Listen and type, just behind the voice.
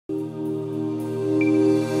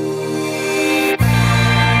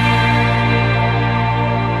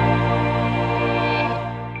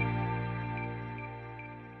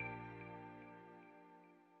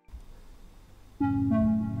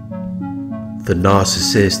The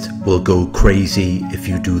narcissist will go crazy if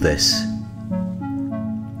you do this.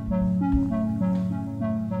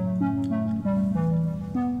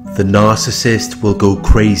 The narcissist will go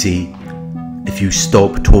crazy if you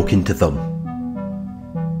stop talking to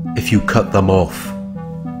them, if you cut them off,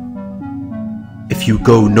 if you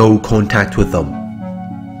go no contact with them.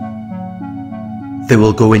 They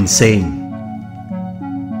will go insane.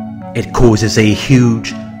 It causes a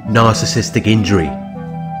huge narcissistic injury.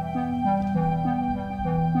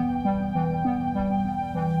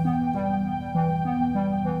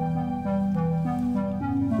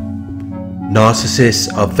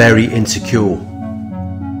 Narcissists are very insecure.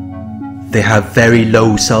 They have very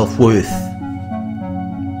low self-worth.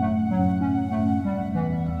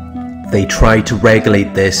 They try to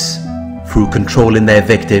regulate this through controlling their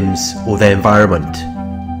victims or their environment.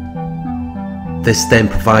 This then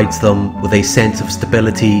provides them with a sense of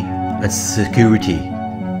stability and security.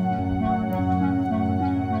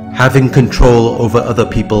 Having control over other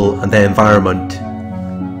people and their environment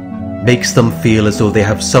makes them feel as though they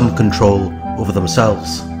have some control over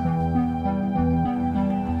themselves.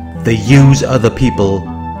 They use other people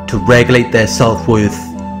to regulate their self-worth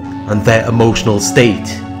and their emotional state.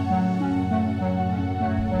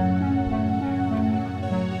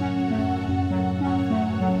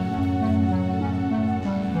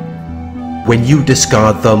 When you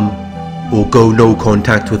discard them or go no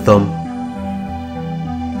contact with them,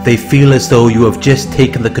 they feel as though you have just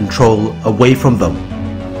taken the control away from them.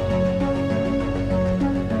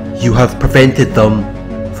 You have prevented them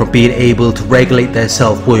from being able to regulate their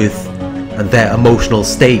self-worth and their emotional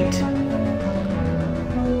state.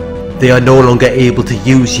 They are no longer able to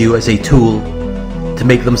use you as a tool to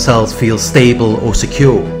make themselves feel stable or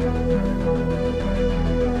secure.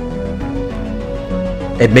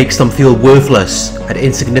 It makes them feel worthless and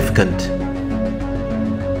insignificant.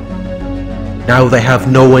 Now they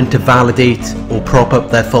have no one to validate or prop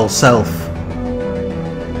up their false self.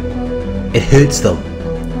 It hurts them.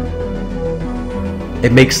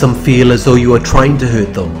 It makes them feel as though you are trying to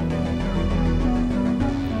hurt them.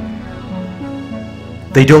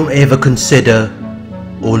 They don't ever consider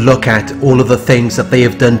or look at all of the things that they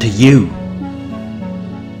have done to you.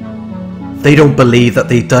 They don't believe that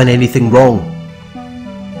they've done anything wrong.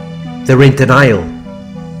 They're in denial.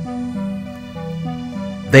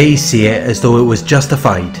 They see it as though it was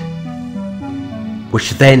justified,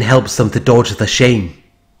 which then helps them to dodge the shame.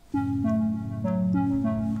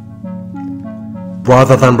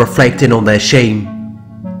 Rather than reflecting on their shame,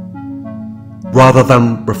 rather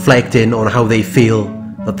than reflecting on how they feel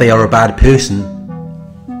that they are a bad person,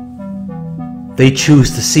 they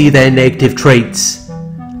choose to see their negative traits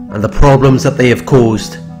and the problems that they have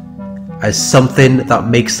caused as something that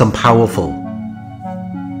makes them powerful.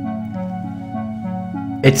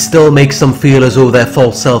 It still makes them feel as though their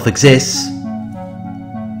false self exists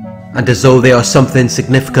and as though they are something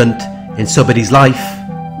significant in somebody's life.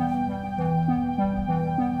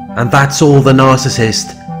 And that's all the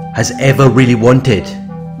narcissist has ever really wanted.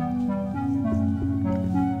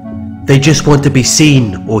 They just want to be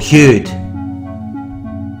seen or heard.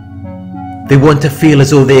 They want to feel as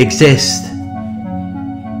though they exist.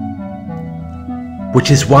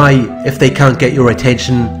 Which is why, if they can't get your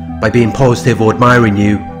attention by being positive or admiring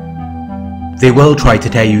you, they will try to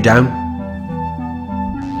tear you down.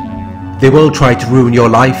 They will try to ruin your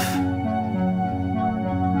life.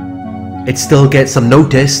 It still gets them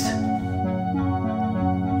noticed.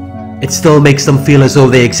 It still makes them feel as though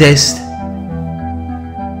they exist.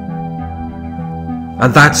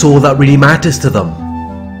 And that's all that really matters to them.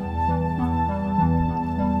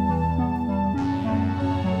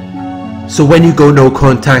 So when you go no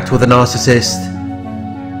contact with a narcissist,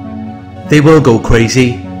 they will go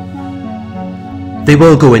crazy. They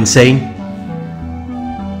will go insane.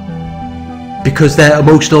 Because their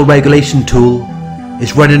emotional regulation tool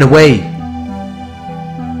is running away.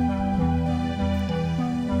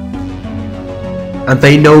 And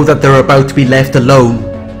they know that they're about to be left alone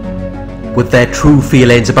with their true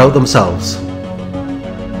feelings about themselves.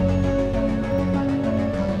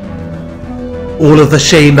 All of the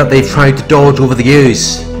shame that they've tried to dodge over the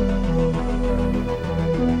years.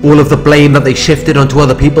 All of the blame that they shifted onto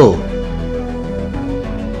other people.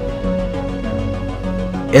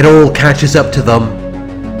 It all catches up to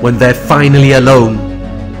them when they're finally alone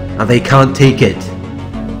and they can't take it.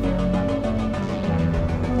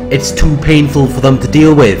 It's too painful for them to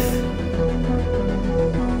deal with.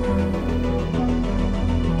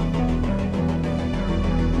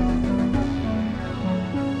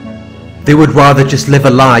 They would rather just live a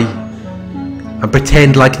lie and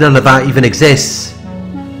pretend like none of that even exists.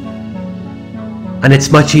 And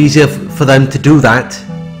it's much easier for them to do that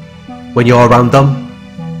when you're around them.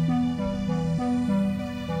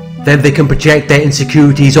 Then they can project their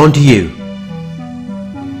insecurities onto you.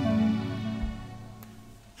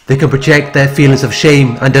 They can project their feelings of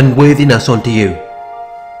shame and unworthiness onto you.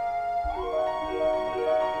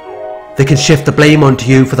 They can shift the blame onto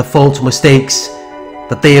you for the faults or mistakes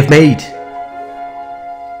that they have made.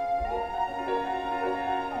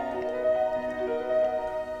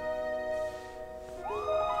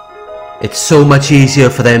 It's so much easier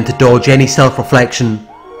for them to dodge any self-reflection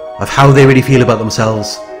of how they really feel about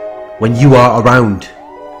themselves when you are around.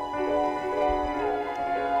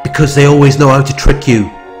 Because they always know how to trick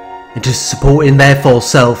you into supporting their false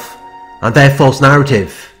self and their false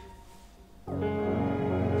narrative,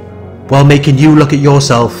 while making you look at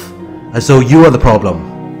yourself as though you are the problem.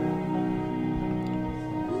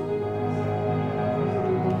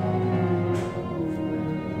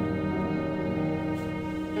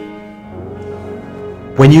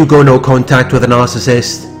 When you go no contact with a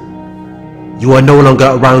narcissist, you are no longer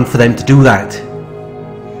around for them to do that.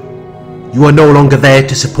 You are no longer there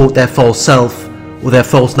to support their false self or their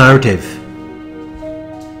false narrative.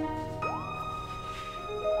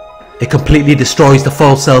 It completely destroys the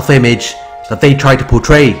false self-image that they try to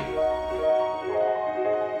portray.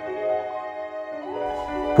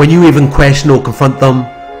 When you even question or confront them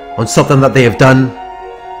on something that they have done,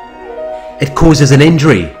 it causes an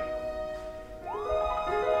injury,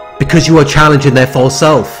 because you are challenging their false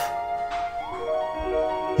self.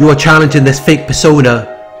 You are challenging this fake persona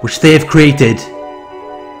which they have created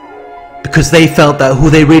because they felt that who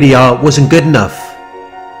they really are wasn't good enough.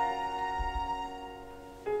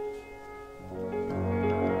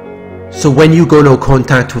 So when you go no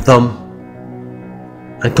contact with them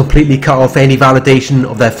and completely cut off any validation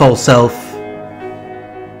of their false self,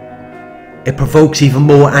 it provokes even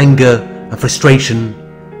more anger and frustration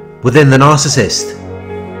within the narcissist.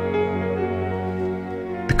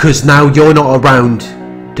 Because now you're not around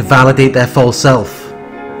to validate their false self.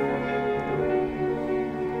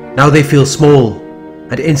 Now they feel small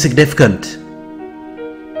and insignificant,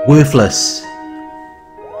 worthless.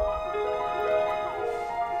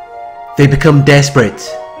 They become desperate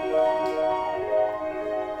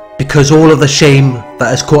because all of the shame that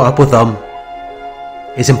has caught up with them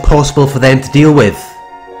is impossible for them to deal with.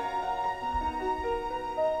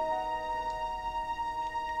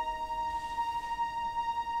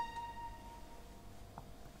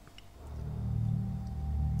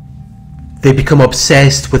 They become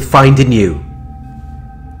obsessed with finding you,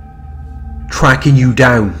 tracking you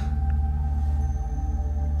down.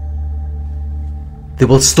 They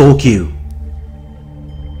will stalk you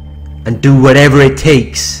and do whatever it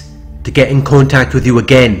takes to get in contact with you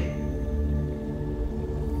again.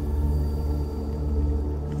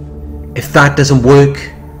 If that doesn't work,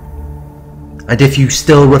 and if you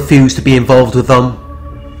still refuse to be involved with them,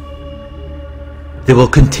 they will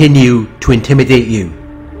continue to intimidate you.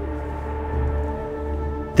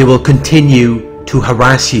 They will continue to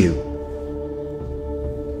harass you.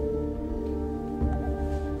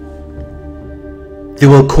 They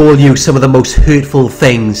will call you some of the most hurtful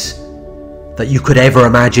things that you could ever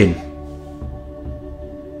imagine.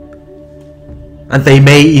 And they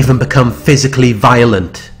may even become physically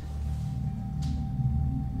violent.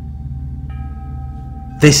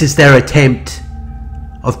 This is their attempt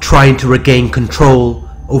of trying to regain control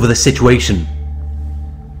over the situation.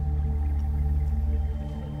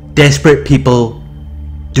 Desperate people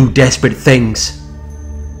do desperate things,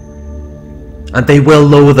 and they will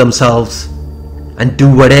lower themselves and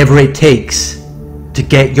do whatever it takes to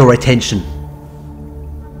get your attention.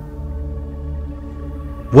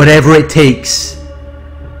 Whatever it takes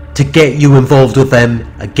to get you involved with them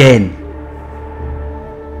again,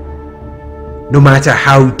 no matter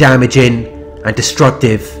how damaging and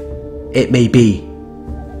destructive it may be.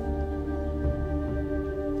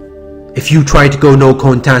 If you try to go no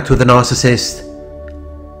contact with a narcissist,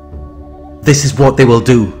 this is what they will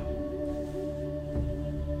do.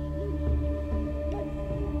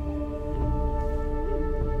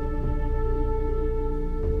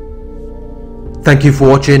 Thank you for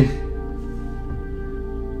watching.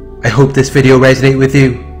 I hope this video resonated with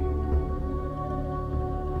you.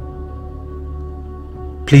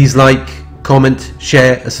 Please like, comment,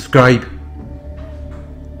 share and subscribe.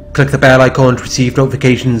 Click the bell icon to receive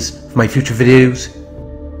notifications for my future videos.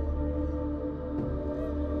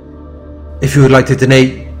 If you would like to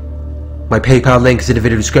donate, my PayPal link is in the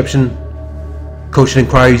video description. Coaching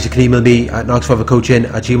inquiries, you can email me at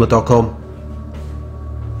narcsurvivorcoaching@gmail.com.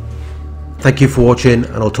 Thank you for watching,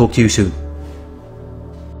 and I'll talk to you soon.